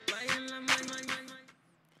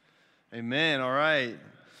Amen. All right.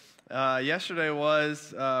 Yesterday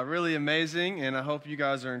was really amazing, and I hope you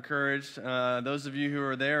guys are encouraged. Those of you who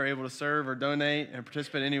are there, able to serve or donate and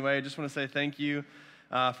participate anyway, I just want to say thank you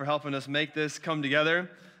for helping us make this come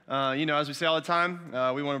together. As we say all the time,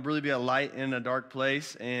 we want to really be a light in a dark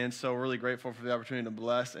place, and so we're really grateful for the opportunity to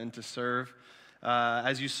bless and to serve.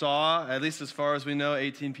 As you saw, at least as far as we know,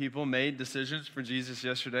 18 people made decisions for Jesus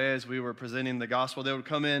yesterday as we were presenting the gospel. They would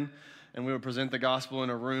come in and we would present the gospel in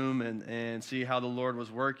a room and see how the Lord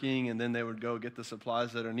was working, and then they would go get the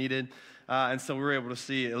supplies that are needed. And so we were able to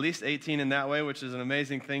see at least 18 in that way, which is an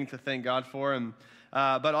amazing thing to thank God for.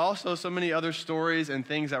 But also so many other stories and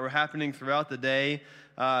things that were happening throughout the day,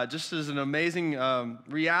 just as an amazing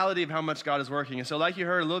reality of how much God is working. And so like you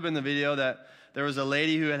heard a little bit in the video, that there was a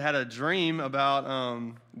lady who had a dream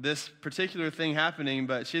about this particular thing happening,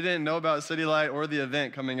 but she didn't know about City Light or the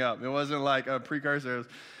event coming up. It wasn't like a precursor.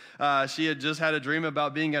 She had just had a dream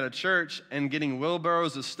about being at a church and getting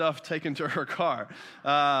wheelbarrows of stuff taken to her car.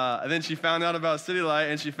 And then she found out about City Light,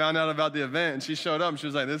 and she found out about the event, and she showed up, and she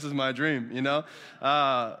was like, this is my dream,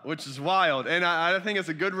 which is wild. And I think it's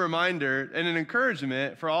a good reminder and an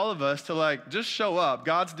encouragement for all of us to, just show up.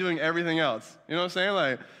 God's doing everything else. You know what I'm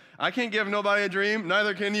saying? I can't give nobody a dream,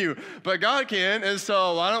 neither can you, but God can, and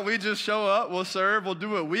so why don't we just show up, we'll serve, we'll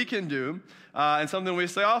do what we can do, and something we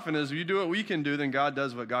say often is, you do what we can do, then God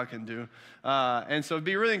does what God can do, and so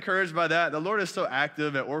be really encouraged by that. The Lord is so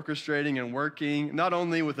active at orchestrating and working, not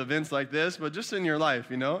only with events like this, but just in your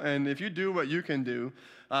life, and if you do what you can do,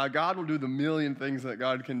 God will do the million things that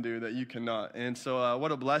God can do that you cannot, and so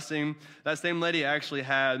what a blessing. That same lady actually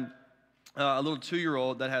had a little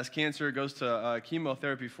 2-year-old that has cancer, goes to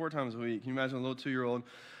chemotherapy 4 times a week. Can you imagine a little 2-year-old,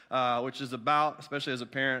 which is about, especially as a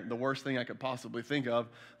parent, the worst thing I could possibly think of.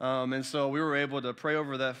 And so we were able to pray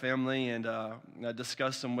over that family and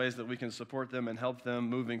discuss some ways that we can support them and help them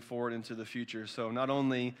moving forward into the future. So not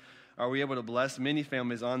only are we able to bless many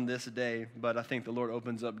families on this day, but I think the Lord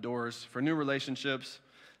opens up doors for new relationships,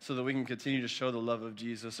 so that we can continue to show the love of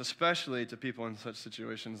Jesus, especially to people in such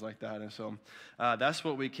situations like that. And so that's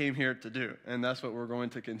what we came here to do, and that's what we're going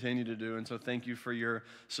to continue to do. And so thank you for your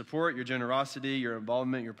support, your generosity, your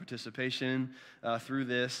involvement, your participation through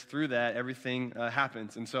that. Everything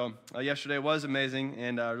happens. And so yesterday was amazing,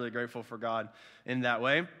 and really grateful for God in that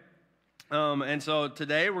way. And so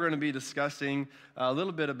today we're going to be discussing a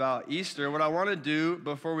little bit about Easter. What I want to do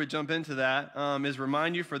before we jump into that is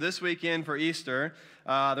remind you for this weekend for Easter,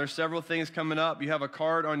 there's several things coming up. You have a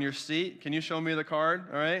card on your seat. Can you show me the card?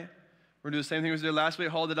 All right. We're going to do the same thing we did last week.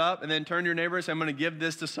 Hold it up and then turn to your neighbor and say, I'm going to give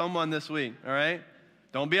this to someone this week. All right.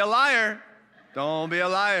 Don't be a liar. Don't be a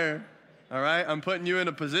liar. All right, I'm putting you in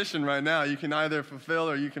a position right now. You can either fulfill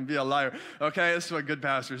or you can be a liar. Okay, this is what good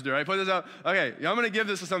pastors do, right? Put this out. Okay, I'm going to give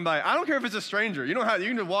this to somebody. I don't care if it's a stranger. You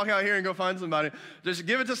can just walk out here and go find somebody. Just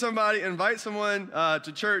give it to somebody. Invite someone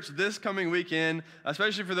to church this coming weekend,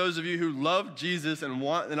 especially for those of you who love Jesus and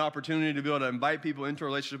want an opportunity to be able to invite people into a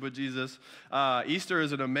relationship with Jesus. Easter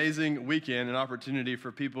is an amazing weekend, an opportunity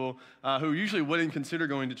for people who usually wouldn't consider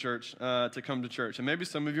going to church to come to church. And maybe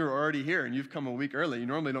some of you are already here and you've come a week early. You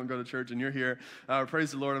normally don't go to church, and you're here.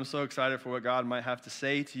 Praise the Lord. I'm so excited for what God might have to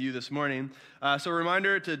say to you this morning. So a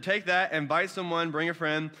reminder to take that, invite someone, bring a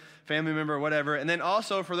friend, family member, whatever. And then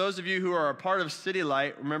also for those of you who are a part of City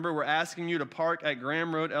Light, remember we're asking you to park at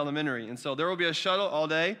Graham Road Elementary. And so there will be a shuttle all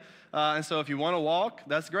day. And so if you want to walk,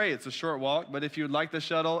 that's great. It's a short walk. But if you would like the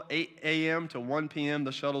shuttle, 8 a.m. to 1 p.m.,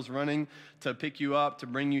 the shuttle's running to pick you up, to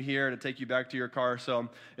bring you here, to take you back to your car. So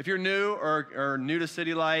if you're new or new to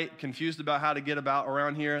City Light, confused about how to get about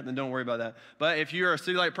around here, then don't worry about that. But if you're a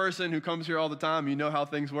City Light person who comes here all the time, you know how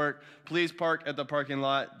things work, please park at the parking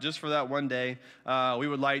lot just for that one day. We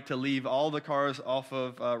would like to leave all the cars off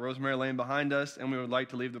of Rosemary Lane behind us, and we would like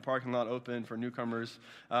to leave the parking lot open for newcomers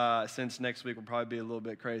since next week will probably be a little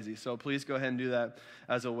bit crazy. So please go ahead and do that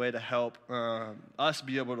as a way to help us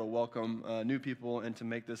be able to welcome new people and to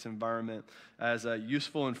make this environment as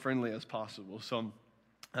useful and friendly as possible. So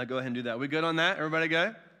go ahead and do that. We good on that? Everybody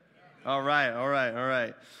good? All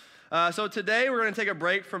right. So today we're going to take a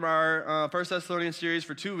break from our First Thessalonians series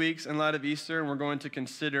for 2 weeks in light of Easter, and we're going to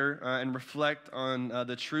consider and reflect on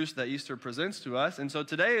the truths that Easter presents to us. And so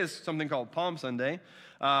today is something called Palm Sunday.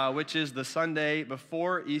 which is the Sunday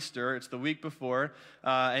before Easter. It's the week before,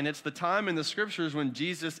 and it's the time in the scriptures when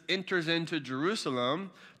Jesus enters into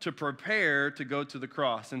Jerusalem to prepare to go to the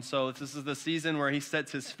cross. And so this is the season where he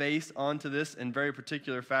sets his face onto this in very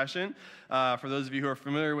particular fashion. For those of you who are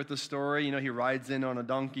familiar with the story, he rides in on a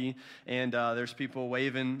donkey, and there's people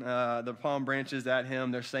waving the palm branches at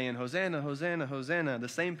him. They're saying, "Hosanna, Hosanna, Hosanna." The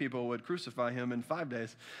same people would crucify him in 5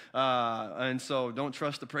 days. And so don't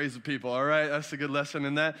trust the praise of people, all right? That's a good lesson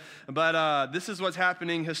in that. But this is what's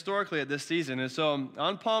happening historically at this season. And so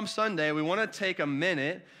on Palm Sunday, we want to take a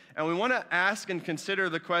minute and we want to ask and consider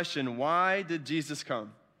the question, why did Jesus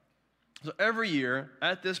come? So every year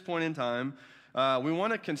at this point in time, we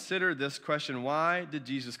want to consider this question, why did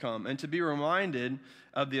Jesus come? And to be reminded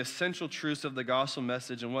of the essential truths of the gospel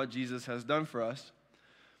message and what Jesus has done for us.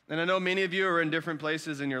 And I know many of you are in different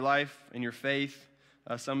places in your life, in your faith.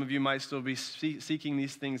 Some of you might still be seeking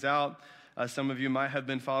these things out. Some of you might have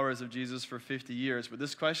been followers of Jesus for 50 years. But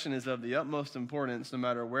this question is of the utmost importance no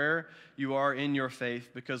matter where you are in your faith,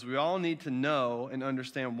 because we all need to know and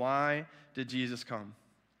understand, why did Jesus come?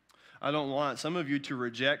 I don't want some of you to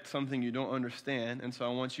reject something you don't understand, and so I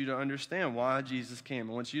want you to understand why Jesus came.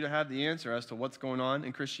 I want you to have the answer as to what's going on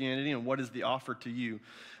in Christianity and what is the offer to you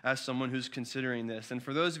as someone who's considering this. And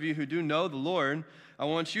for those of you who do know the Lord, I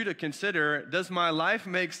want you to consider, does my life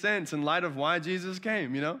make sense in light of why Jesus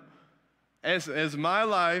came, Is my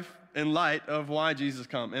life in light of why Jesus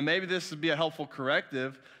came? And maybe this would be a helpful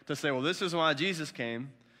corrective to say, well, this is why Jesus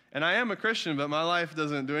came. And I am a Christian, but my life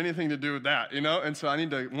doesn't do anything to do with that, And so I need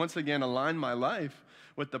to, once again, align my life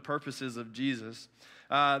with the purposes of Jesus.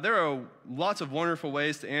 There are lots of wonderful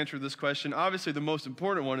ways to answer this question. Obviously, the most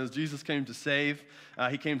important one is Jesus came to save.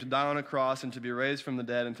 He came to die on a cross and to be raised from the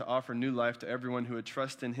dead and to offer new life to everyone who would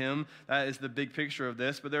trust in him. That is the big picture of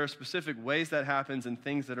this. But there are specific ways that happens and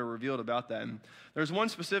things that are revealed about that. And there's one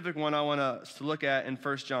specific one I want us to look at in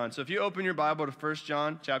 1 John. So if you open your Bible to 1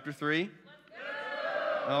 John chapter 3.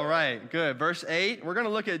 All right, good. Verse 8, we're going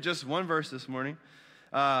to look at just one verse this morning,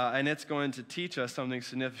 and it's going to teach us something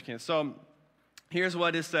significant. So here's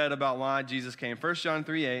what is said about why Jesus came. 1 John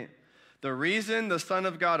 3:8, the reason the Son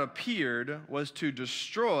of God appeared was to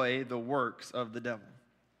destroy the works of the devil.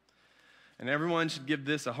 And everyone should give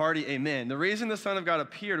this a hearty amen. The reason the Son of God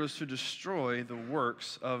appeared was to destroy the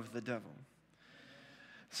works of the devil.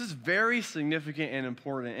 This is very significant and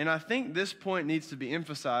important, and I think this point needs to be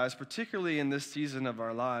emphasized, particularly in this season of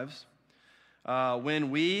our lives,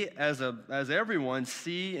 when we, as everyone,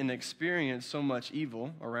 see and experience so much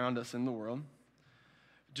evil around us in the world.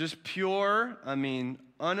 Just pure,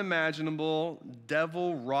 unimaginable,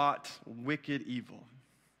 devil-wrought, wicked evil.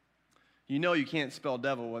 You can't spell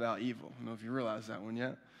devil without evil. I don't know if you realize that one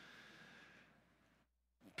yet.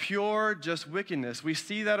 Pure, just wickedness. We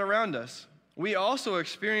see that around us. We also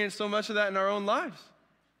experience so much of that in our own lives.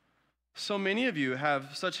 So many of you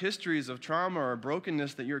have such histories of trauma or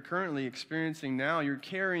brokenness that you're currently experiencing now. You're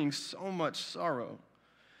carrying so much sorrow.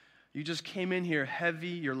 You just came in here heavy.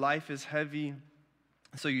 Your life is heavy.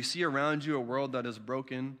 So you see around you a world that is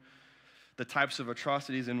broken, the types of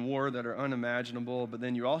atrocities in war that are unimaginable, but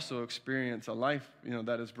then you also experience a life,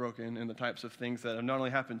 that is broken, and the types of things that have not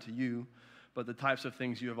only happened to you, but the types of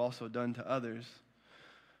things you have also done to others.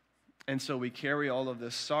 And so we carry all of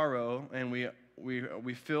this sorrow, and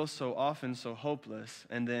we feel so often so hopeless.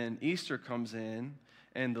 And then Easter comes in,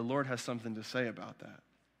 and the Lord has something to say about that.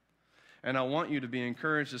 And I want you to be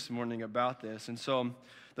encouraged this morning about this. And so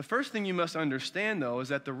the first thing you must understand, though, is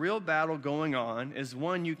that the real battle going on is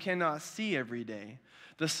one you cannot see every day.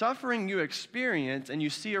 The suffering you experience and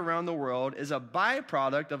you see around the world is a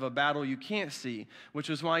byproduct of a battle you can't see,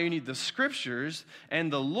 which is why you need the scriptures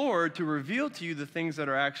and the Lord to reveal to you the things that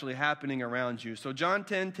are actually happening around you. So John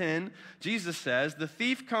 10:10, Jesus says, the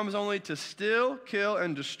thief comes only to steal, kill,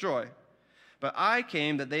 and destroy. But I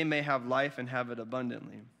came that they may have life and have it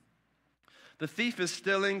abundantly. The thief is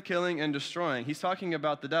stealing, killing, and destroying. He's talking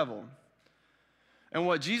about the devil. And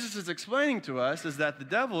what Jesus is explaining to us is that the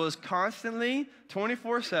devil is constantly,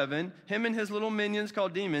 24/7, him and his little minions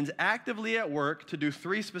called demons, actively at work to do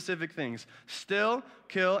three specific things: steal,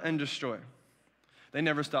 kill, and destroy. They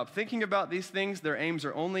never stop thinking about these things. Their aims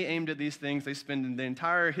are only aimed at these things. They spend the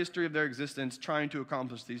entire history of their existence trying to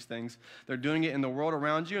accomplish these things. They're doing it in the world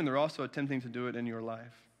around you, and they're also attempting to do it in your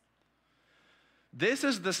life. This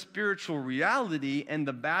is the spiritual reality and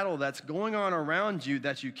the battle that's going on around you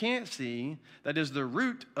that you can't see, that is the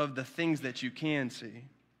root of the things that you can see.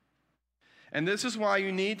 And this is why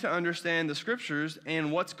you need to understand the scriptures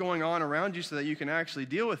and what's going on around you so that you can actually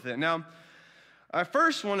deal with it. Now, I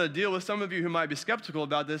first want to deal with some of you who might be skeptical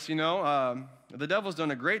about this. The devil's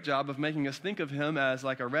done a great job of making us think of him as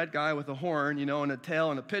like a red guy with a horn, and a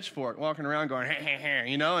tail and a pitchfork walking around going,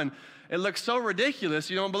 and it looks so ridiculous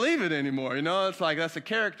you don't believe it anymore. It's like that's a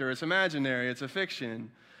character, it's imaginary, it's a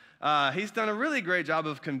fiction. He's done a really great job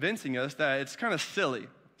of convincing us that it's kind of silly.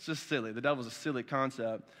 It's just silly. The devil's a silly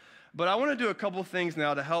concept. But I want to do a couple things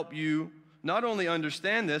now to help you not only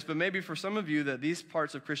understand this, but maybe for some of you that these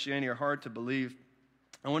parts of Christianity are hard to believe.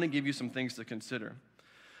 I want to give you some things to consider.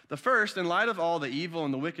 The first, in light of all the evil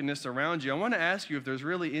and the wickedness around you, I want to ask you if there's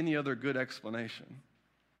really any other good explanation.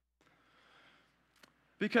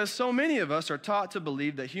 Because so many of us are taught to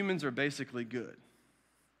believe that humans are basically good.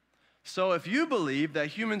 So if you believe that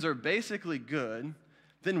humans are basically good,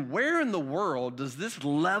 then where in the world does this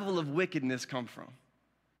level of wickedness come from?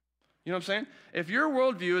 You know what I'm saying? If your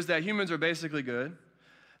worldview is that humans are basically good,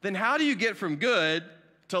 then how do you get from good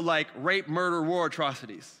to like rape, murder, war,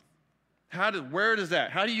 atrocities? Where does that?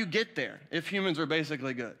 How do you get there if humans are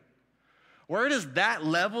basically good? Where does that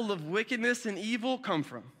level of wickedness and evil come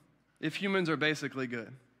from if humans are basically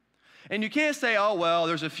good? And you can't say, oh, well,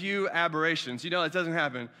 there's a few aberrations. It doesn't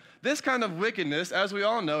happen. This kind of wickedness, as we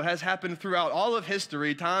all know, has happened throughout all of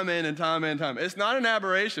history, time in and time and time. It's not an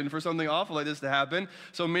aberration for something awful like this to happen.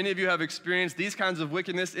 So many of you have experienced these kinds of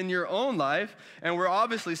wickedness in your own life, and we're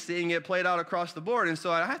obviously seeing it played out across the board. And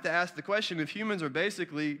so I have to ask the question, if humans are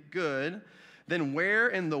basically good, then where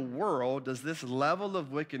in the world does this level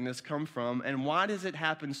of wickedness come from, and why does it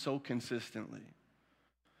happen so consistently?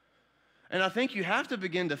 And I think you have to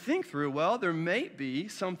begin to think through, well, there may be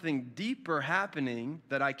something deeper happening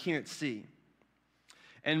that I can't see.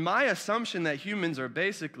 And my assumption that humans are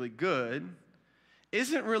basically good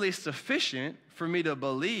isn't really sufficient for me to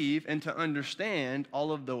believe and to understand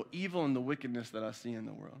all of the evil and the wickedness that I see in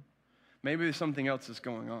the world. Maybe there's something else that's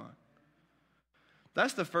going on.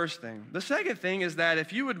 That's the first thing. The second thing is that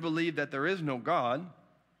if you would believe that there is no God,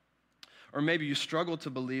 or maybe you struggle to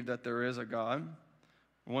believe that there is a God,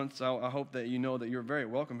 I hope that you know that you're very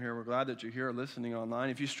welcome here. We're glad that you're here listening online.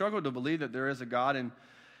 If you struggle to believe that there is a God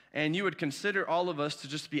and you would consider all of us to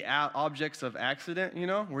just be objects of accident,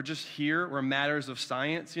 we're just here, we're matters of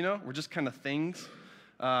science, we're just kind of things.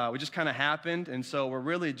 We just kind of happened, and so we're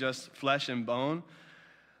really just flesh and bone.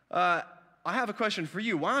 I have a question for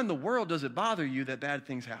you. Why in the world does it bother you that bad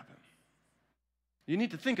things happen? You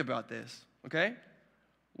need to think about this, okay?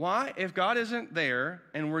 Why, if God isn't there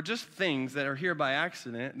and we're just things that are here by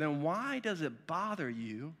accident, then why does it bother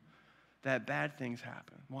you that bad things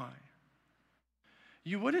happen? Why?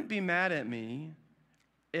 You wouldn't be mad at me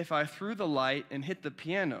if I threw the light and hit the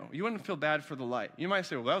piano. You wouldn't feel bad for the light. You might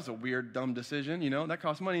say, well, that was a weird, dumb decision, that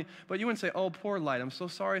costs money. But you wouldn't say, oh, poor light, I'm so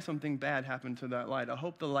sorry something bad happened to that light. I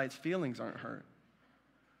hope the light's feelings aren't hurt.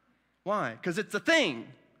 Why? Because it's a thing.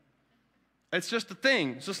 It's just a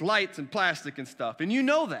thing. It's just lights and plastic and stuff. And you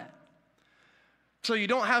know that. So you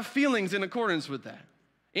don't have feelings in accordance with that.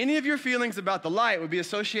 Any of your feelings about the light would be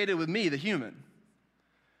associated with me, the human.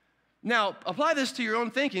 Now, apply this to your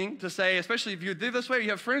own thinking to say, especially if you live this way, or you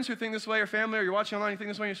have friends who think this way, or family, or you're watching online, you think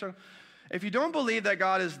this way, if you don't believe that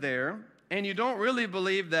God is there, and you don't really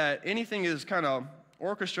believe that anything is kind of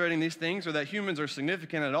orchestrating these things, or that humans are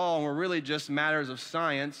significant at all, and we're really just matters of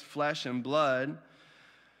science, flesh and blood,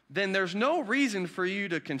 then there's no reason for you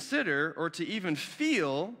to consider or to even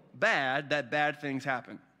feel bad that bad things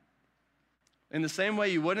happen. In the same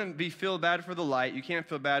way you wouldn't feel bad for the light, you can't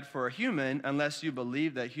feel bad for a human unless you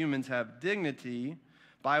believe that humans have dignity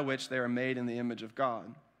by which they are made in the image of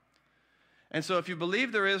God. And so if you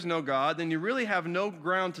believe there is no God, then you really have no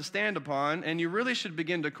ground to stand upon, and you really should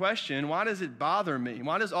begin to question, why does it bother me?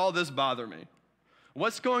 Why does all this bother me?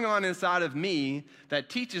 What's going on inside of me that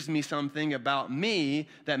teaches me something about me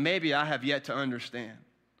that maybe I have yet to understand?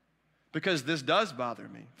 Because this does bother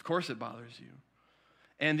me. Of course it bothers you.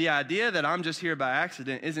 And the idea that I'm just here by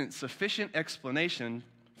accident isn't sufficient explanation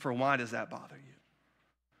for why does that bother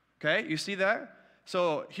you. Okay, you see that?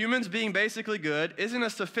 So humans being basically good isn't a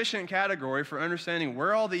sufficient category for understanding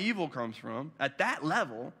where all the evil comes from at that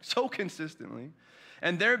level so consistently.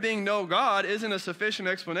 And there being no God isn't a sufficient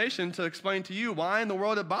explanation to explain to you why in the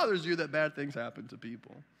world it bothers you that bad things happen to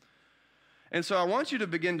people. And so I want you to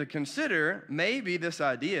begin to consider maybe this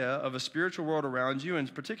idea of a spiritual world around you,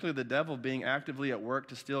 and particularly the devil being actively at work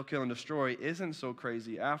to steal, kill, and destroy, isn't so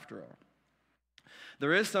crazy after all.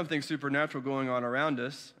 There is something supernatural going on around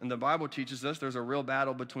us, and the Bible teaches us there's a real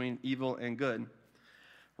battle between evil and good.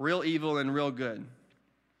 Real evil and real good.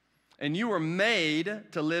 And you were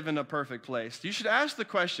made to live in a perfect place. You should ask the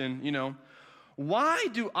question, why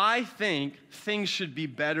do I think things should be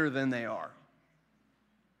better than they are?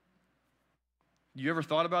 You ever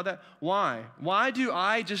thought about that? Why? Why do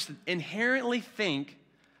I just inherently think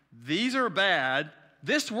these are bad,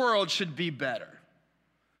 this world should be better?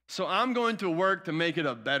 So I'm going to work to make it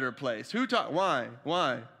a better place. Why?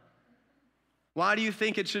 Why do you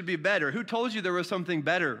think it should be better? Who told you there was something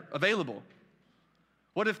better available?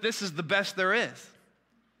 What if this is the best there is?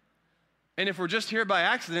 And if we're just here by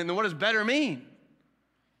accident, then what does better mean?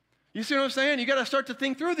 You see what I'm saying? You got to start to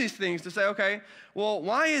think through these things to say, okay, well,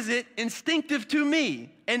 why is it instinctive to me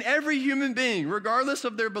and every human being, regardless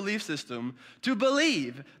of their belief system, to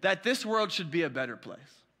believe that this world should be a better place?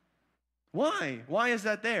 Why? Why is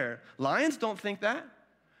that there? Lions don't think that.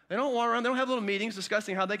 They don't walk around, they don't have little meetings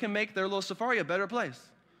discussing how they can make their little safari a better place.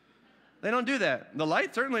 They don't do that. The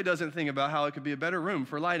light certainly doesn't think about how it could be a better room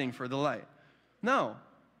for lighting for the light. No.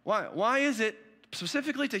 Why? Why is it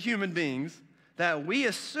specifically to human beings that we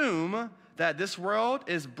assume that this world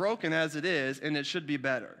is broken as it is and it should be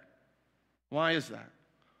better? Why is that?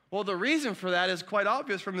 Well, the reason for that is quite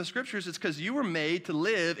obvious from the scriptures. It's because you were made to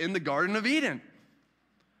live in the Garden of Eden.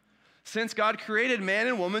 Since God created man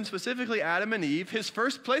and woman, specifically Adam and Eve, his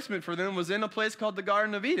first placement for them was in a place called the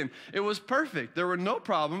Garden of Eden. It was perfect. There were no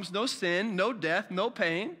problems, no sin, no death, no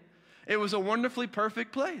pain. It was a wonderfully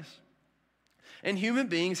perfect place. And human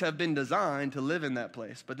beings have been designed to live in that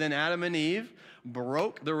place. But then Adam and Eve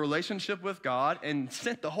broke their relationship with God and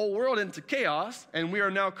sent the whole world into chaos, and we are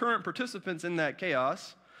now current participants in that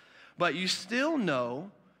chaos. But you still know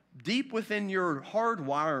deep within your hard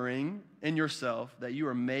wiring in yourself that you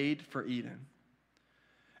are made for Eden.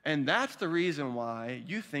 And that's the reason why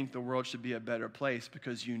you think the world should be a better place,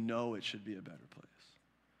 because you know it should be a better place.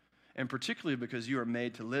 And particularly because you are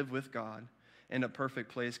made to live with God in a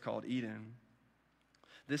perfect place called Eden.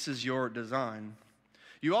 This is your design.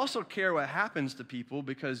 You also care what happens to people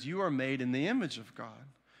because you are made in the image of God,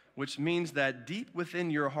 which means that deep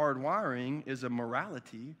within your hard wiring is a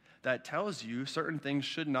morality that tells you certain things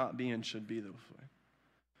should not be and should be this way.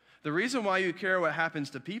 The reason why you care what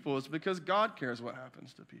happens to people is because God cares what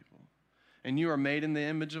happens to people. And you are made in the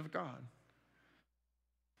image of God.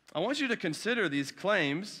 I want you to consider these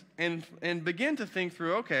claims and begin to think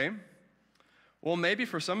through, okay, well, maybe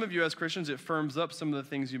for some of you as Christians, it firms up some of the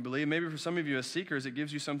things you believe. Maybe for some of you as seekers, it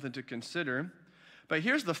gives you something to consider. But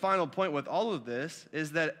here's the final point with all of this,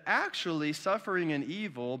 is that actually suffering and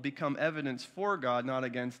evil become evidence for God, not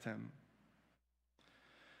against him.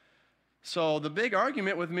 So the big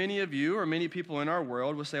argument with many of you or many people in our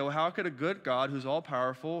world will say, well, how could a good God who's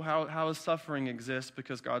all-powerful, how does suffering exist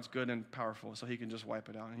because God's good and powerful, so he can just wipe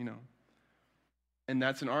it out, And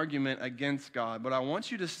that's an argument against God. But I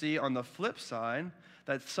want you to see on the flip side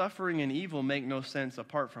that suffering and evil make no sense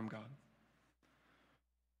apart from God.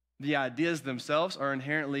 The ideas themselves are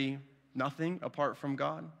inherently nothing apart from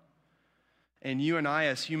God. And you and I,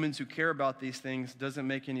 as humans who care about these things, doesn't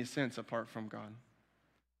make any sense apart from God.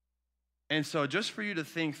 And so just for you to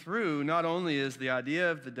think through, not only is the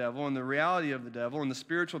idea of the devil and the reality of the devil and the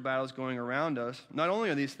spiritual battles going around us, not only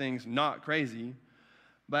are these things not crazy,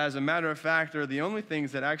 but as a matter of fact, they're the only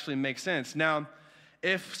things that actually make sense. Now,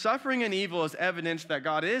 if suffering and evil is evidence that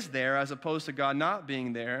God is there as opposed to God not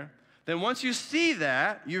being there, then once you see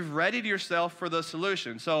that, you've readied yourself for the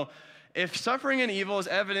solution. So if suffering and evil is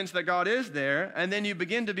evidence that God is there, and then you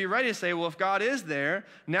begin to be ready to say, well, if God is there,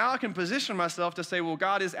 now I can position myself to say, well,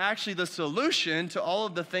 God is actually the solution to all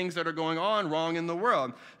of the things that are going on wrong in the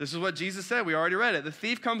world. This is what Jesus said. We already read it. The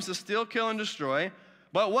thief comes to steal, kill, and destroy.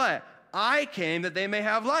 But what? I came that they may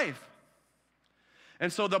have life.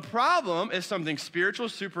 And so the problem is something spiritual,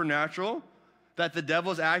 supernatural, that the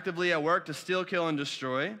devil's actively at work to steal, kill, and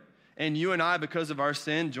destroy. And you and I, because of our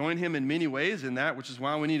sin, join him in many ways in that, which is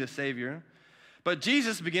why we need a Savior. But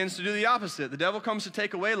Jesus begins to do the opposite. The devil comes to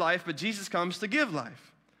take away life, but Jesus comes to give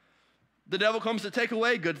life. The devil comes to take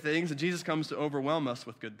away good things, and Jesus comes to overwhelm us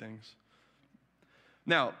with good things.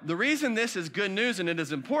 Now, the reason this is good news and it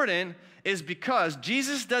is important is because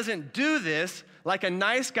Jesus doesn't do this like a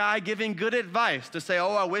nice guy giving good advice to say,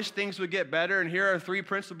 oh, I wish things would get better, and here are 3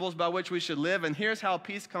 principles by which we should live, and here's how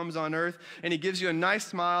peace comes on earth, and he gives you a nice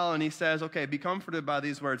smile, and he says, okay, be comforted by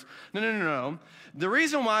these words. No. The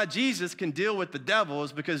reason why Jesus can deal with the devil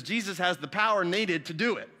is because Jesus has the power needed to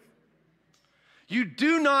do it. You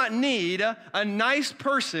do not need a nice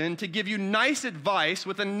person to give you nice advice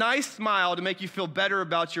with a nice smile to make you feel better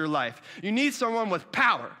about your life. You need someone with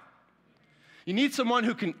power. You need someone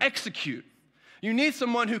who can execute. You need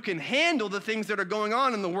someone who can handle the things that are going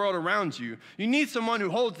on in the world around you. You need someone who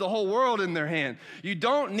holds the whole world in their hand. You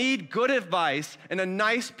don't need good advice and a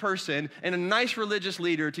nice person and a nice religious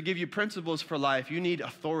leader to give you principles for life. You need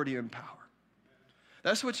authority and power.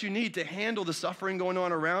 That's what you need to handle the suffering going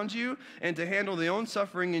on around you and to handle the own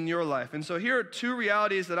suffering in your life. And so here are two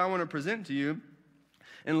realities that I want to present to you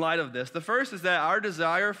in light of this. The first is that our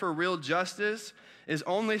desire for real justice is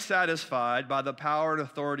only satisfied by the power and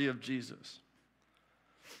authority of Jesus.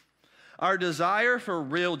 Our desire for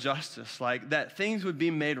real justice, like that things would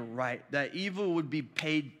be made right, that evil would be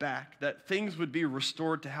paid back, that things would be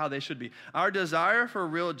restored to how they should be. Our desire for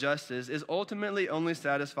real justice is ultimately only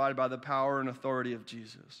satisfied by the power and authority of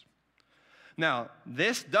Jesus. Now,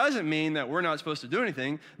 this doesn't mean that we're not supposed to do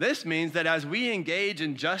anything. This means that as we engage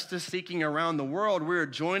in justice seeking around the world, we are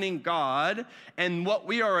joining God, and what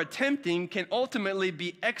we are attempting can ultimately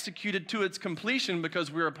be executed to its completion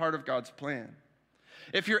because we are a part of God's plan.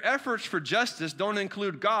 If your efforts for justice don't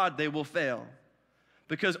include God, they will fail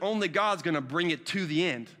because only God's going to bring it to the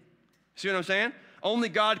end. See what I'm saying? Only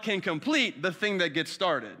God can complete the thing that gets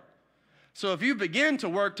started. So if you begin to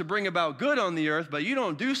work to bring about good on the earth, but you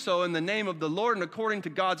don't do so in the name of the Lord and according to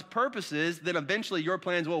God's purposes, then eventually your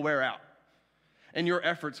plans will wear out and your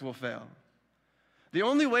efforts will fail. The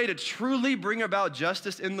only way to truly bring about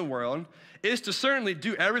justice in the world is to certainly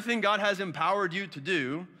do everything God has empowered you to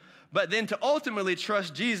do, but then to ultimately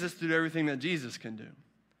trust Jesus to do everything that Jesus can do.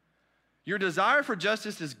 Your desire for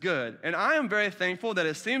justice is good, and I am very thankful that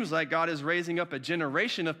it seems like God is raising up a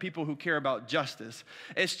generation of people who care about justice.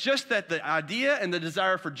 It's just that the idea and the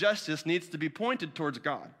desire for justice needs to be pointed towards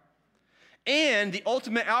God. And the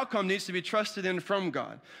ultimate outcome needs to be trusted in from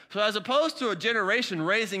God. So as opposed to a generation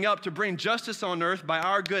raising up to bring justice on earth by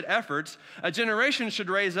our good efforts, a generation should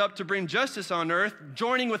raise up to bring justice on earth,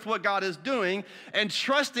 joining with what God is doing and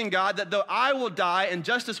trusting God that though I will die and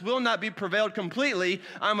justice will not be prevailed completely,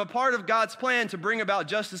 I'm a part of God's plan to bring about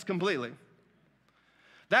justice completely.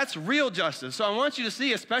 That's real justice. So I want you to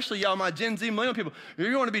see, especially y'all, my Gen Z millennial people, if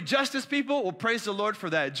you want to be justice people, well, praise the Lord for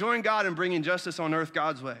that. Join God in bringing justice on earth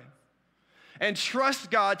God's way. And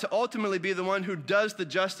trust God to ultimately be the one who does the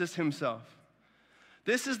justice himself.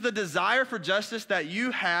 This is the desire for justice that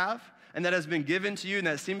you have and that has been given to you and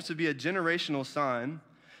that seems to be a generational sign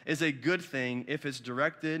is a good thing if it's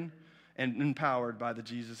directed and empowered by the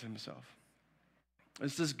Jesus himself.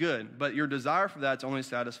 This is good, but your desire for that is only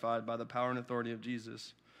satisfied by the power and authority of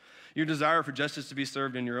Jesus. Your desire for justice to be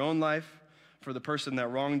served in your own life, for the person that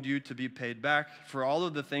wronged you to be paid back, for all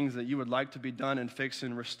of the things that you would like to be done and fixed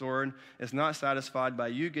and restored, is not satisfied by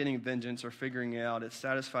you getting vengeance or figuring it out. It's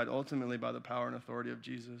satisfied ultimately by the power and authority of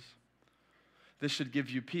Jesus. This should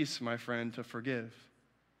give you peace, my friend, to forgive.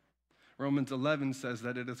 Romans 11 says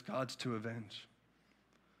that it is God's to avenge.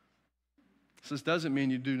 So this doesn't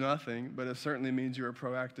mean you do nothing, but it certainly means you are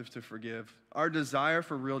proactive to forgive. Our desire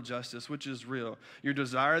for real justice, which is real, your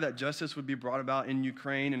desire that justice would be brought about in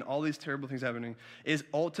Ukraine and all these terrible things happening, is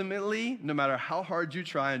ultimately, no matter how hard you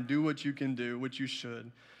try and do what you can do, which you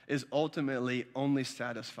should, is ultimately only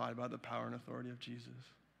satisfied by the power and authority of Jesus.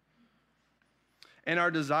 And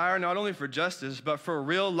our desire not only for justice, but for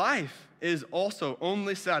real life is also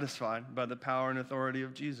only satisfied by the power and authority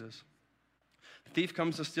of Jesus. The thief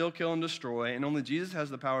comes to steal, kill, and destroy, and only Jesus has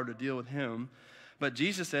the power to deal with him. But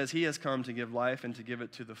Jesus says he has come to give life and to give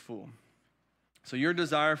it to the full. So your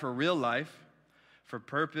desire for real life, for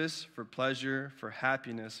purpose, for pleasure, for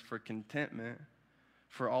happiness, for contentment,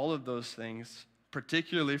 for all of those things,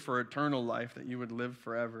 particularly for eternal life that you would live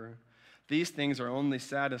forever, these things are only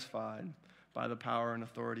satisfied by the power and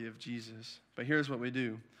authority of Jesus. But here's what we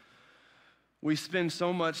do. We spend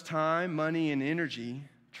so much time, money, and energy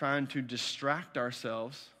trying to distract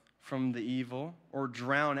ourselves from the evil or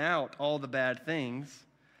drown out all the bad things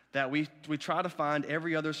that we try to find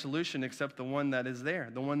every other solution except the one that is there,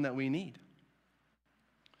 the one that we need.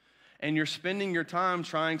 And you're spending your time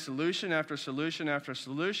trying solution after solution after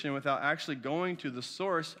solution without actually going to the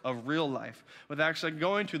source of real life, without actually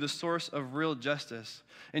going to the source of real justice.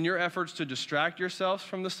 In your efforts to distract yourselves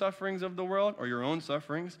from the sufferings of the world or your own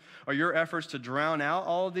sufferings, or your efforts to drown out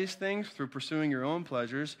all of these things through pursuing your own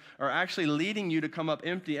pleasures, are actually leading you to come up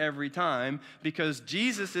empty every time because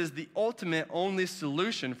Jesus is the ultimate only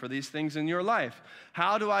solution for these things in your life.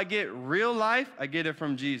 How do I get real life? I get it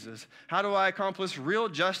from Jesus. How do I accomplish real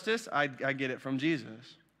justice? I get it from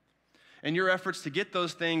Jesus. And your efforts to get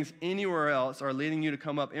those things anywhere else are leading you to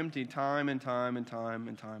come up empty time and time and time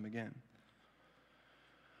and time again.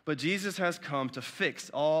 But Jesus has come to fix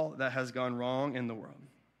all that has gone wrong in the world.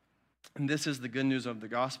 And this is the good news of the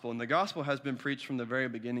gospel. And the gospel has been preached from the very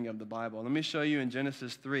beginning of the Bible. Let me show you in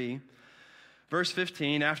Genesis 3, verse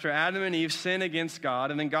 15. After Adam and Eve sin against God,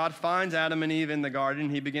 and then God finds Adam and Eve in the garden,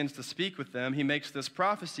 he begins to speak with them. He makes this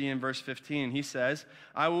prophecy in verse 15. He says,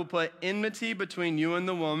 I will put enmity between you and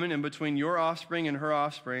the woman, and between your offspring and her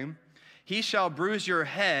offspring. He shall bruise your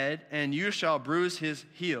head, and you shall bruise his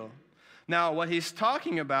heel. Now, what he's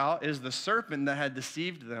talking about is the serpent that had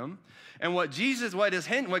deceived them. And what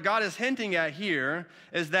God is hinting at here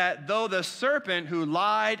is that though the serpent who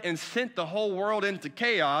lied and sent the whole world into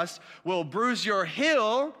chaos will bruise your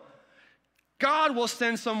heel, God will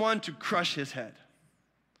send someone to crush his head.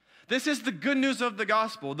 This is the good news of the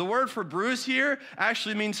gospel. The word for bruise here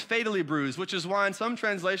actually means fatally bruise, which is why in some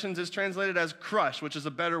translations it's translated as crush, which is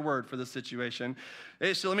a better word for the situation.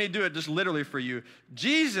 So let me do it just literally for you.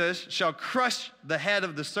 Jesus shall crush the head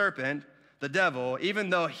of the serpent, the devil, even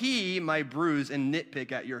though he might bruise and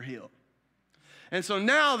nitpick at your heel. And so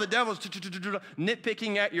now the devil's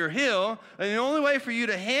nitpicking at your heel, and the only way for you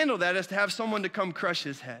to handle that is to have someone to come crush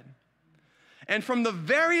his head. And from the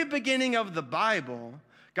very beginning of the Bible,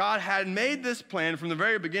 God had made this plan from the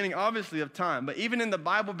very beginning, obviously, of time. But even in the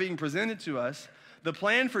Bible being presented to us, the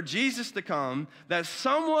plan for Jesus to come, that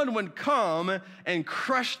someone would come and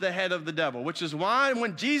crush the head of the devil, which is why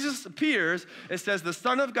when Jesus appears, it says the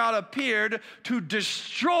Son of God appeared to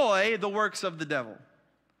destroy the works of the devil,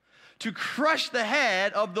 to crush the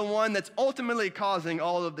head of the one that's ultimately causing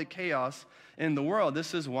all of the chaos in the world.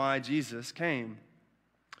 This is why Jesus came.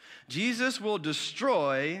 Jesus will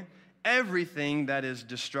destroy everything that is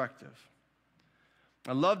destructive.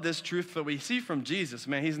 I love this truth that we see from Jesus.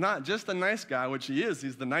 Man, he's not just a nice guy, which he is.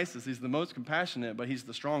 He's the nicest. He's the most compassionate, but he's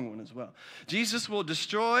the strong one as well. Jesus will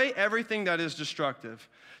destroy everything that is destructive.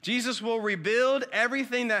 Jesus will rebuild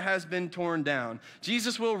everything that has been torn down.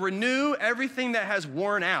 Jesus will renew everything that has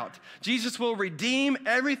worn out. Jesus will redeem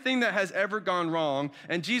everything that has ever gone wrong.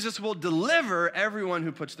 And Jesus will deliver everyone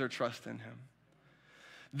who puts their trust in him.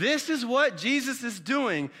 This is what Jesus is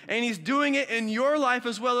doing, and he's doing it in your life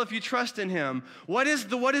as well if you trust in him. What is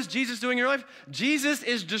Jesus doing in your life? Jesus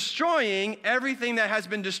is destroying everything that has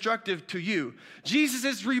been destructive to you. Jesus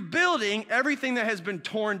is rebuilding everything that has been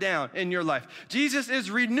torn down in your life. Jesus is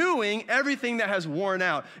renewing everything that has worn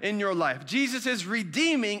out in your life. Jesus is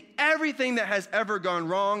redeeming everything that has ever gone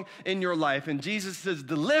wrong in your life, and Jesus is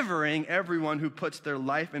delivering everyone who puts their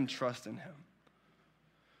life and trust in him.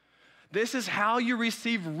 This is how you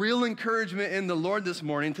receive real encouragement in the Lord this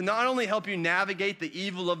morning, to not only help you navigate the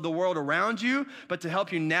evil of the world around you, but to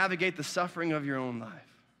help you navigate the suffering of your own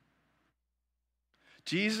life.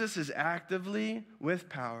 Jesus is actively, with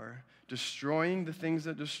power, destroying the things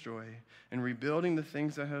that destroy, and rebuilding the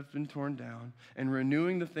things that have been torn down, and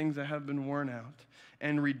renewing the things that have been worn out,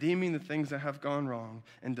 and redeeming the things that have gone wrong,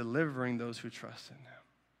 and delivering those who trust in him.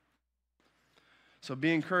 So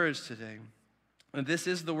be encouraged today. And this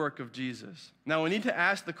is the work of Jesus. Now, we need to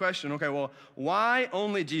ask the question, okay, well, why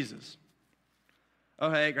only Jesus?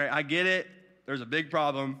 Okay, great, I get it. There's a big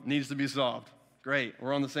problem, needs to be solved. Great,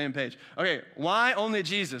 we're on the same page. Okay, why only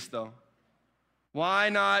Jesus, though? Why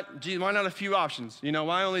not a few options?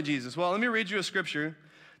 Why only Jesus? Well, let me read you a scripture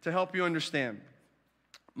to help you understand.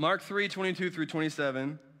 Mark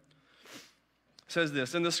 3:22-27 says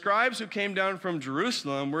this, "And the scribes who came down from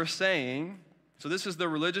Jerusalem were saying," so this is the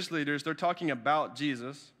religious leaders, they're talking about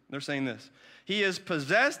Jesus. They're saying this, "He is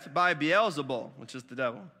possessed by Beelzebul," which is the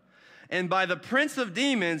devil, "and by the prince of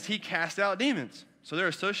demons he cast out demons." So they're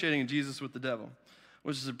associating Jesus with the devil,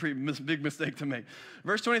 which is a pretty big mistake to make.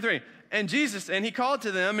 Verse 23, "And he called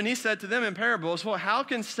to them, and he said to them in parables, well, how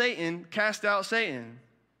can Satan cast out Satan?"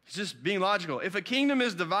 It's just being logical. "If a kingdom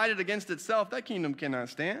is divided against itself, that kingdom cannot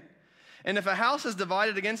stand. And if a house is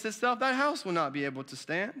divided against itself, that house will not be able to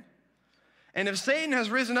stand. And if Satan has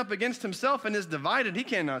risen up against himself and is divided, he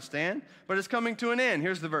cannot stand, but is coming to an end."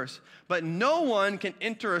 Here's the verse. "But no one can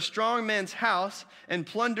enter a strong man's house and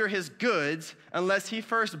plunder his goods unless he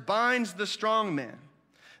first binds the strong man.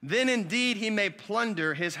 Then indeed he may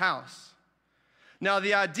plunder his house." Now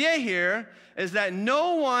the idea here is that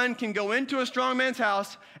no one can go into a strong man's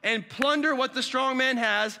house and plunder what the strong man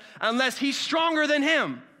has unless he's stronger than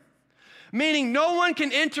him. Meaning no one can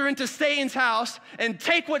enter into Satan's house and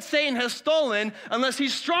take what Satan has stolen unless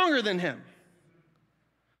he's stronger than him.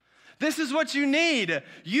 This is what you need.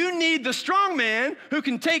 You need the strong man who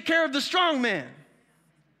can take care of the strong man.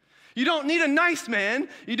 You don't need a nice man.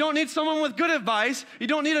 You don't need someone with good advice. You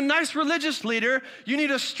don't need a nice religious leader. You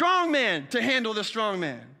need a strong man to handle the strong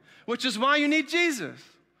man, which is why you need Jesus.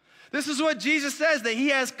 This is what Jesus says, that he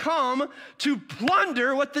has come to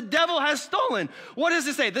plunder what the devil has stolen. What does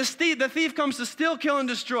it say? The thief comes to steal, kill, and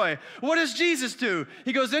destroy. What does Jesus do?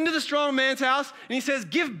 He goes into the strong man's house, and he says,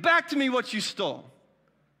 "Give back to me what you stole."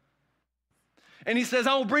 And he says,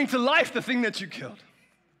 "I will bring to life the thing that you killed."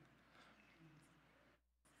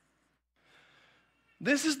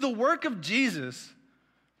 This is the work of Jesus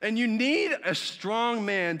And you need a strong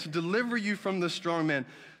man to deliver you from the strong man.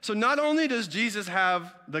 So not only does Jesus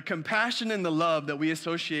have the compassion and the love that we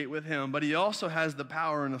associate with him, but he also has the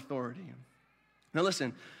power and authority. Now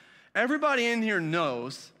listen, everybody in here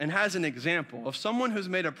knows and has an example of someone who's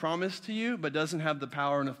made a promise to you but doesn't have the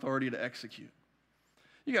power and authority to execute.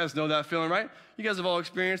 You guys know that feeling, right? You guys have all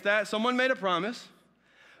experienced that. Someone made a promise,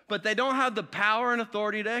 but they don't have the power and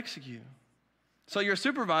authority to execute. So your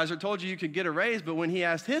supervisor told you could get a raise, but when he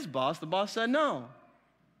asked his boss, the boss said no.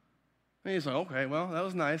 And he's like, okay, well, that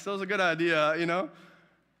was nice. That was a good idea, you know.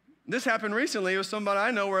 This happened recently with somebody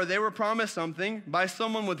I know where they were promised something by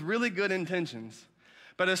someone with really good intentions.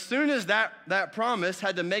 But as soon as that promise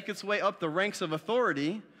had to make its way up the ranks of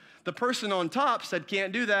authority, the person on top said,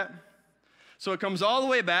 can't do that. So it comes all the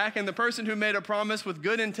way back, and the person who made a promise with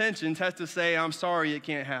good intentions has to say, I'm sorry, it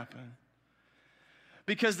can't happen.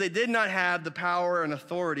 Because they did not have the power and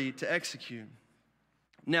authority to execute.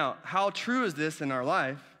 Now, how true is this in our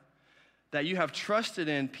life that you have trusted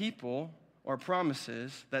in people or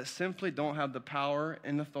promises that simply don't have the power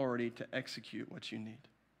and authority to execute what you need?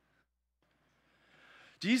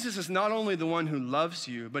 Jesus is not only the one who loves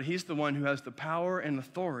you, but he's the one who has the power and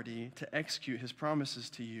authority to execute his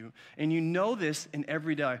promises to you. And you know this in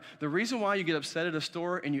everyday life. The reason why you get upset at a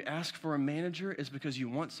store and you ask for a manager is because you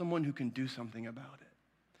want someone who can do something about it.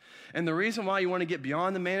 And the reason why you want to get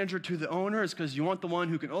beyond the manager to the owner is because you want the one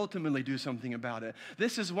who can ultimately do something about it.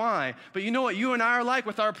 This is why. But you know what you and I are like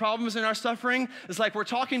with our problems and our suffering? It's like we're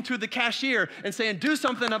talking to the cashier and saying, do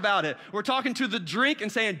something about it. We're talking to the drink and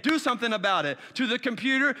saying, do something about it. To the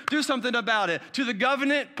computer, do something about it. To the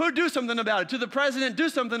government, do something about it. To the president, do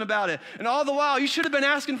something about it. And all the while, you should have been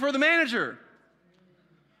asking for the manager.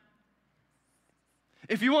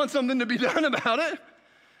 If you want something to be done about it.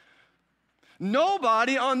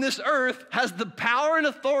 Nobody on this earth has the power and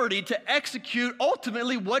authority to execute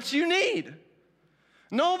ultimately what you need.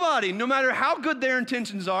 Nobody, no matter how good their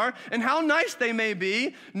intentions are and how nice they may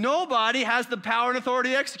be, nobody has the power and authority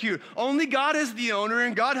to execute. Only God is the owner,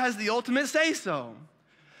 and God has the ultimate say-so.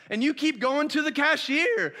 And you keep going to the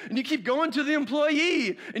cashier, and you keep going to the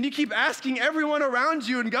employee, and you keep asking everyone around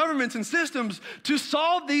you in governments and systems to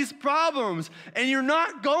solve these problems, and you're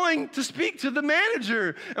not going to speak to the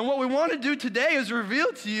manager. And what we want to do today is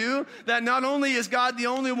reveal to you that not only is God the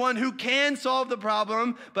only one who can solve the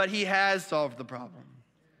problem, but he has solved the problem.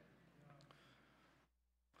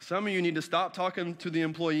 Some of you need to stop talking to the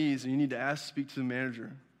employees, and you need to speak to the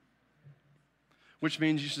manager. Which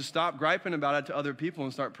means you should stop griping about it to other people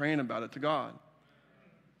and start praying about it to God.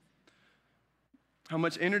 How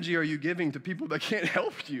much energy are you giving to people that can't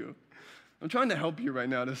help you? I'm trying to help you right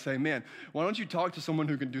now to say, man, why don't you talk to someone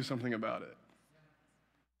who can do something about it?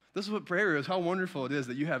 This is what prayer is, how wonderful it is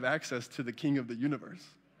that you have access to the King of the universe.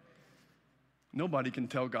 Nobody can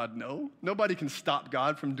tell God no. Nobody can stop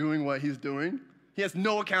God from doing what he's doing. He has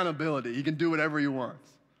no accountability. He can do whatever he wants.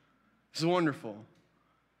 This is wonderful.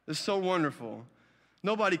 This is so wonderful.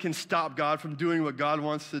 Nobody can stop God from doing what God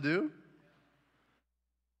wants to do.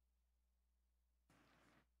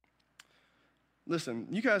 Listen,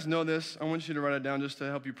 you guys know this. I want you to write it down just to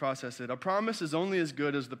help you process it. A promise is only as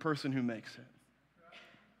good as the person who makes it.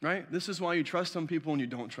 Right? This is why you trust some people and you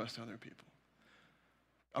don't trust other people.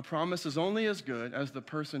 A promise is only as good as the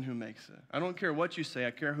person who makes it. I don't care what you say.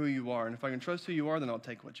 I care who you are. And if I can trust who you are, then I'll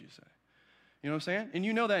take what you say. You know what I'm saying? And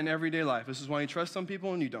you know that in everyday life. This is why you trust some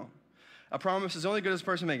people and you don't. A promise is only good as the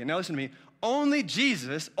person making it. Now listen to me. Only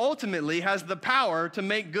Jesus ultimately has the power to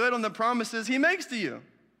make good on the promises he makes to you.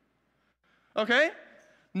 Okay?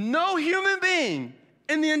 No human being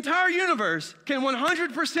in the entire universe can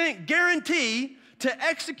 100% guarantee to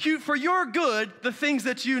execute for your good the things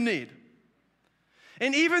that you need.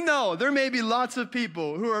 And even though there may be lots of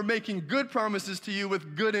people who are making good promises to you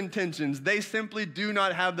with good intentions, they simply do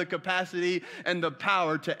not have the capacity and the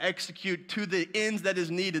power to execute to the ends that is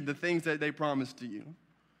needed the things that they promised to you.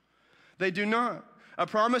 They do not. A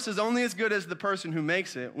promise is only as good as the person who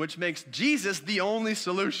makes it, which makes Jesus the only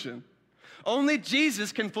solution. Only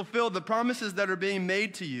Jesus can fulfill the promises that are being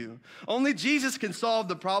made to you. Only Jesus can solve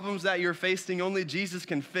the problems that you're facing. Only Jesus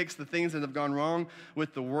can fix the things that have gone wrong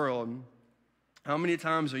with the world. How many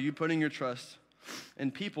times are you putting your trust in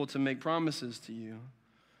people to make promises to you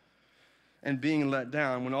and being let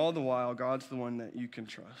down when all the while God's the one that you can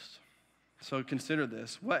trust? So consider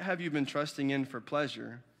this. What have you been trusting in for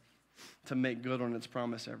pleasure to make good on its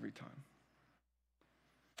promise every time?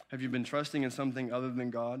 Have you been trusting in something other than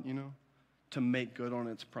God, to make good on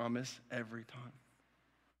its promise every time?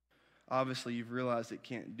 Obviously, you've realized it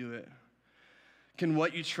can't do it. Can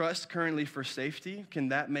what you trust currently for safety, can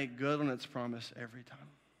that make good on its promise every time?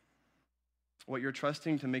 what you're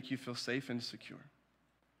trusting to make you feel safe and secure?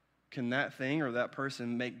 Can that thing or that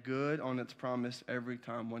person make good on its promise every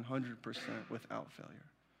time, 100% without failure?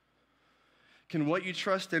 Can what you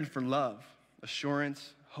trust in for love,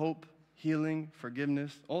 assurance, hope, healing,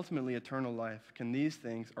 forgiveness, ultimately eternal life, can these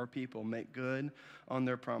things or people make good on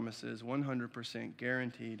their promises 100%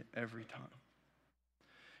 guaranteed every time?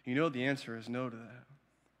 You know the answer is no to that.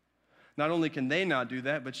 Not only can they not do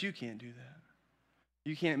that, but you can't do that.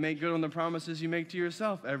 You can't make good on the promises you make to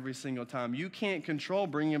yourself every single time. You can't control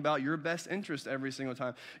bringing about your best interest every single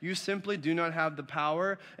time. You simply do not have the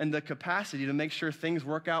power and the capacity to make sure things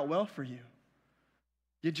work out well for you.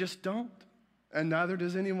 You just don't, and neither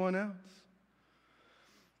does anyone else.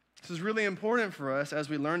 This is really important for us as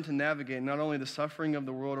we learn to navigate not only the suffering of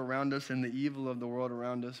the world around us and the evil of the world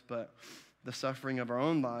around us, but the suffering of our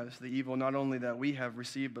own lives, the evil not only that we have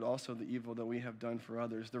received, but also the evil that we have done for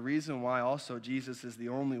others. The reason why also Jesus is the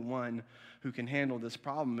only one who can handle this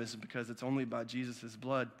problem is because it's only by Jesus'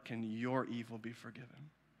 blood can your evil be forgiven.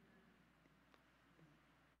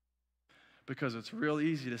 Because it's real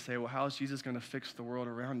easy to say, well, how is Jesus going to fix the world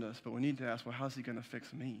around us? But we need to ask, well, how's he going to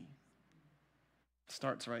fix me? It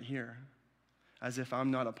starts right here, as if I'm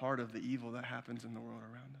not a part of the evil that happens in the world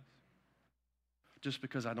around us. Just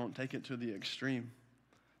because I don't take it to the extreme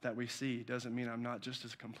that we see doesn't mean I'm not just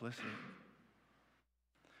as complicit.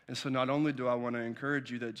 And so not only do I want to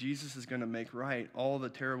encourage you that Jesus is going to make right all the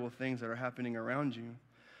terrible things that are happening around you.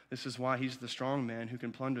 This is why he's the strong man who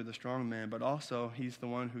can plunder the strong man, but also he's the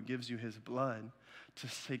one who gives you his blood to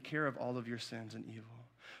take care of all of your sins and evil.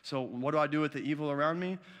 So what do I do with the evil around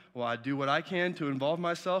me? Well, I do what I can to involve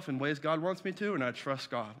myself in ways God wants me to, and I trust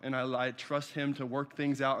God. And I trust him to work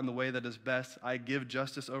things out in the way that is best. I give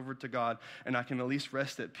justice over to God, and I can at least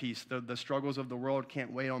rest at peace. The struggles of the world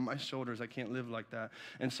can't weigh on my shoulders. I can't live like that.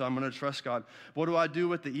 And so I'm going to trust God. What do I do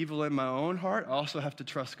with the evil in my own heart? I also have to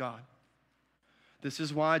trust God. This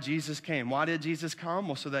is why Jesus came. Why did Jesus come?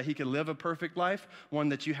 Well, so that he could live a perfect life, one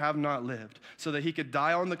that you have not lived. So that he could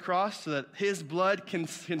die on the cross, so that his blood can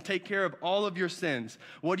take care of all of your sins.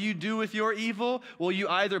 What do you do with your evil? Well, you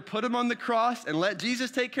either put him on the cross and let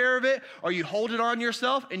Jesus take care of it, or you hold it on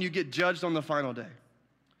yourself and you get judged on the final day.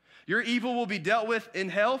 Your evil will be dealt with in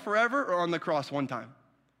hell forever or on the cross one time.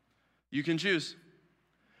 You can choose.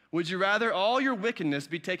 Would you rather all your wickedness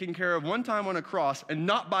be taken care of one time on a cross and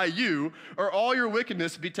not by you, or all your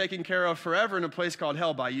wickedness be taken care of forever in a place called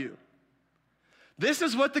hell by you? This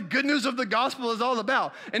is what the good news of the gospel is all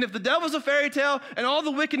about. And if the devil's a fairy tale and all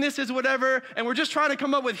the wickedness is whatever, and we're just trying to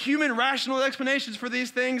come up with human rational explanations for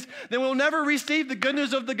these things, then we'll never receive the good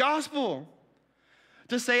news of the gospel.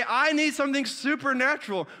 To say, I need something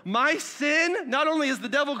supernatural. My sin, not only is the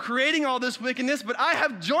devil creating all this wickedness, but I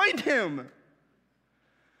have joined him.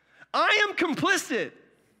 I am complicit.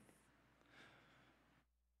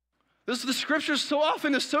 This is the scriptures so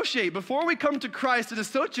often associate. Before we come to Christ, it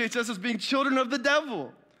associates us as being children of the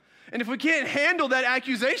devil. And if we can't handle that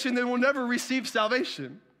accusation, then we'll never receive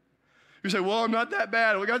salvation. You say, well, I'm not that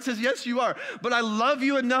bad. Well, God says, yes, you are. But I love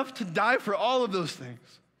you enough to die for all of those things.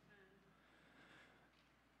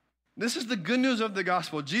 This is the good news of the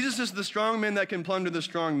gospel. Jesus is the strong man that can plunder the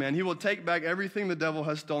strong man. He will take back everything the devil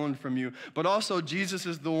has stolen from you. But also, Jesus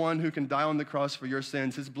is the one who can die on the cross for your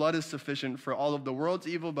sins. His blood is sufficient for all of the world's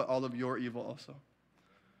evil, but all of your evil also.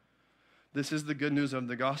 This is the good news of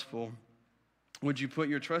the gospel. Would you put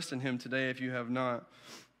your trust in him today if you have not?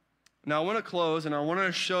 Now, I want to close, and I want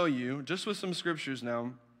to show you, just with some scriptures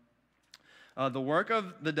now, the work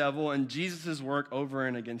of the devil and Jesus' work over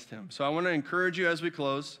and against him. So I want to encourage you as we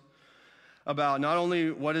close about not only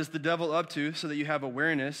what is the devil up to so that you have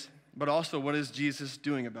awareness, but also what is Jesus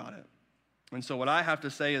doing about it. And so what I have to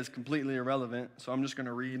say is completely irrelevant, so I'm just going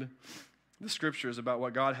to read the scriptures about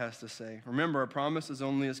what God has to say. Remember, a promise is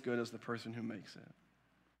only as good as the person who makes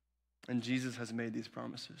it. And Jesus has made these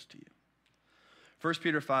promises to you. 1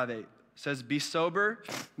 Peter 5:8 says, be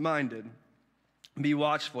sober-minded, be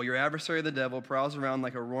watchful. Your adversary, the devil, prowls around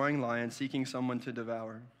like a roaring lion seeking someone to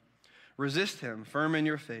devour. Resist him, firm in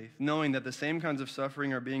your faith, knowing that the same kinds of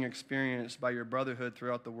suffering are being experienced by your brotherhood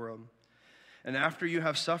throughout the world. And after you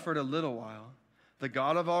have suffered a little while, the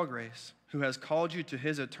God of all grace, who has called you to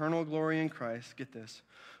his eternal glory in Christ, get this,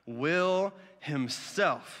 will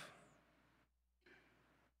himself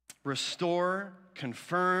restore,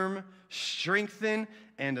 confirm, strengthen,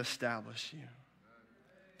 and establish you.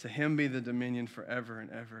 To him be the dominion forever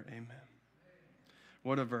and ever. Amen.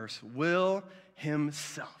 What a verse. Will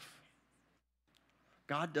himself.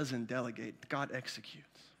 God doesn't delegate, God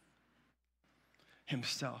executes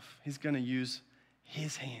himself. He's going to use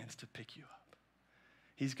his hands to pick you up.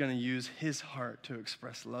 He's going to use his heart to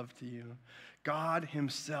express love to you. God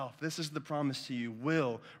himself, this is the promise to you,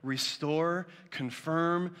 will restore,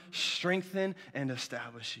 confirm, strengthen, and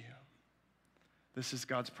establish you. This is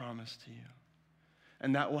God's promise to you.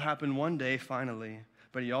 And that will happen one day, finally,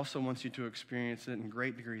 but he also wants you to experience it in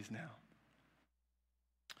great degrees now.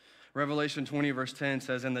 Revelation 20, verse 10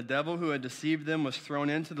 says, "And the devil who had deceived them was thrown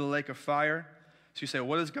into the lake of fire." So you say,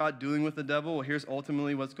 what is God doing with the devil? Well, here's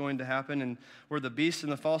ultimately what's going to happen. And where the beast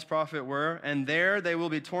and the false prophet were, and there they will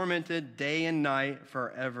be tormented day and night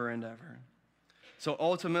forever and ever. So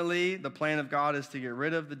ultimately, the plan of God is to get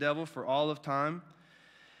rid of the devil for all of time.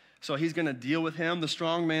 So he's going to deal with him. The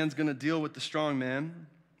strong man's going to deal with the strong man.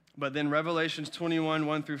 But then Revelations 21,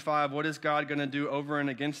 1 through 5, what is God going to do over and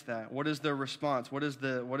against that? What is the response? What is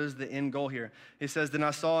the end goal here? He says, "Then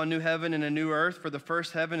I saw a new heaven and a new earth, for the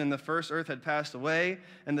first heaven and the first earth had passed away,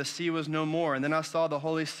 and the sea was no more. And then I saw the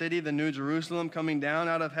holy city, the new Jerusalem, coming down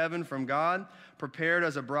out of heaven from God, prepared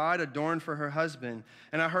as a bride adorned for her husband.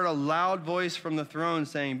 And I heard a loud voice from the throne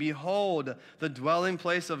saying, 'Behold, the dwelling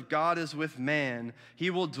place of God is with man. He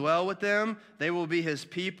will dwell with them. They will be his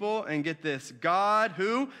people.' And get this, God,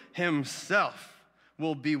 who? Himself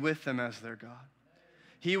will be with them as their God.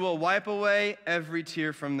 He will wipe away every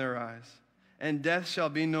tear from their eyes. And death shall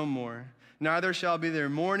be no more. Neither shall be there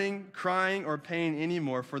mourning, crying, or pain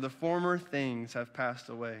anymore, for the former things have passed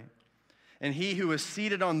away. And he who was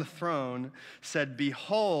seated on the throne said,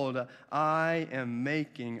 'Behold, I am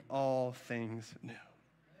making all things new.'"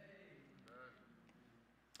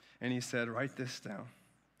 And he said, "Write this down,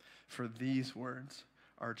 for these words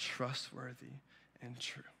are trustworthy and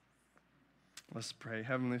true." Let's pray.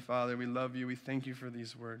 Heavenly Father, we love you. We thank you for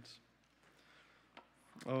these words.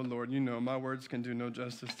 Oh, Lord, you know my words can do no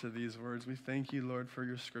justice to these words. We thank you, Lord, for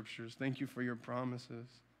your scriptures. Thank you for your promises.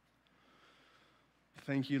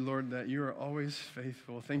 Thank you, Lord, that you are always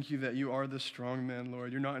faithful. Thank you that you are the strong man,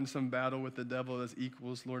 Lord. You're not in some battle with the devil as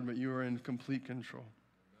equals, Lord, but you are in complete control.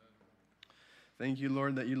 Thank you,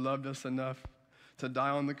 Lord, that you loved us enough to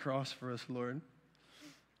die on the cross for us, Lord.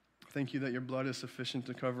 Thank you that your blood is sufficient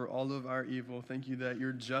to cover all of our evil. Thank you that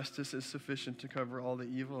your justice is sufficient to cover all the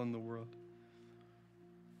evil in the world.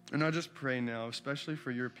 And I just pray now, especially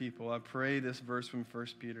for your people, I pray this verse from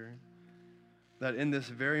 1 Peter, that in this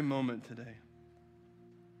very moment today,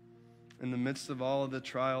 in the midst of all of the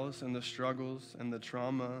trials and the struggles and the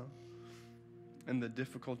trauma and the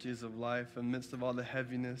difficulties of life, in the midst of all the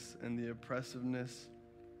heaviness and the oppressiveness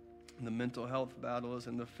and the mental health battles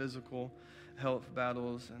and the physical health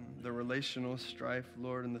battles and the relational strife,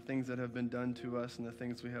 Lord, and the things that have been done to us and the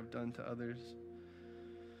things we have done to others,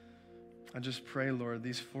 I just pray, Lord,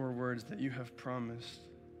 these 4 words that you have promised,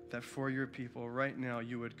 that for your people right now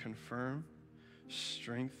you would confirm,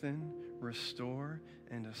 strengthen, restore,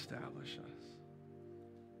 and establish us.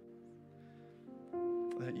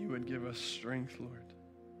 That you would give us strength, Lord,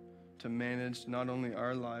 to manage not only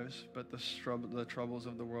our lives, but the troubles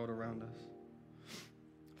of the world around us.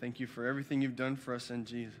 Thank you for everything you've done for us in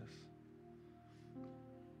Jesus.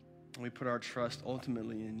 We put our trust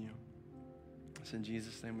ultimately in you. It's in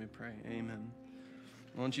Jesus' name we pray. Amen.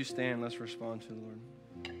 Why don't you stand? Let's respond to the Lord.